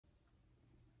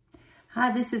Hi,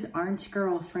 this is Orange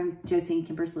Girl from Josie and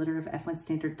Kimber's litter of F1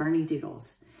 Standard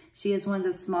Bernedoodles. She is one of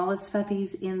the smallest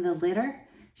puppies in the litter.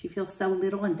 She feels so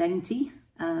little and dainty.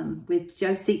 With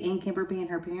Josie and Kimber being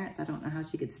her parents, I don't know how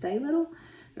she could stay little,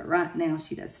 but right now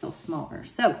she does feel smaller.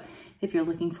 So if you're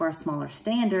looking for a smaller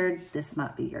standard, this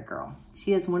might be your girl.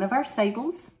 She is one of our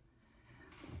sables.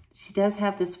 She does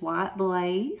have this white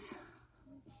blaze.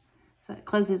 So it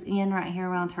closes in right here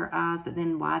around her eyes, but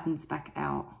then widens back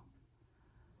out.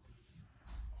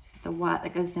 She's got the white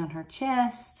that goes down her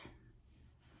chest.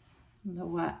 And the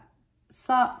white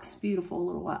socks, beautiful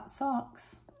little white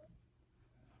socks.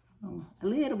 Oh, a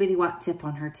little bitty white tip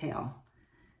on her tail.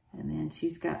 And then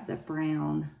she's got the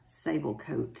brown sable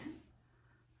coat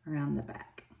around the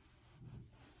back.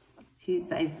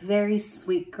 She's a very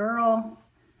sweet girl.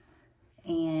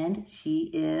 And she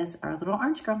is our little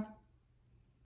orange girl.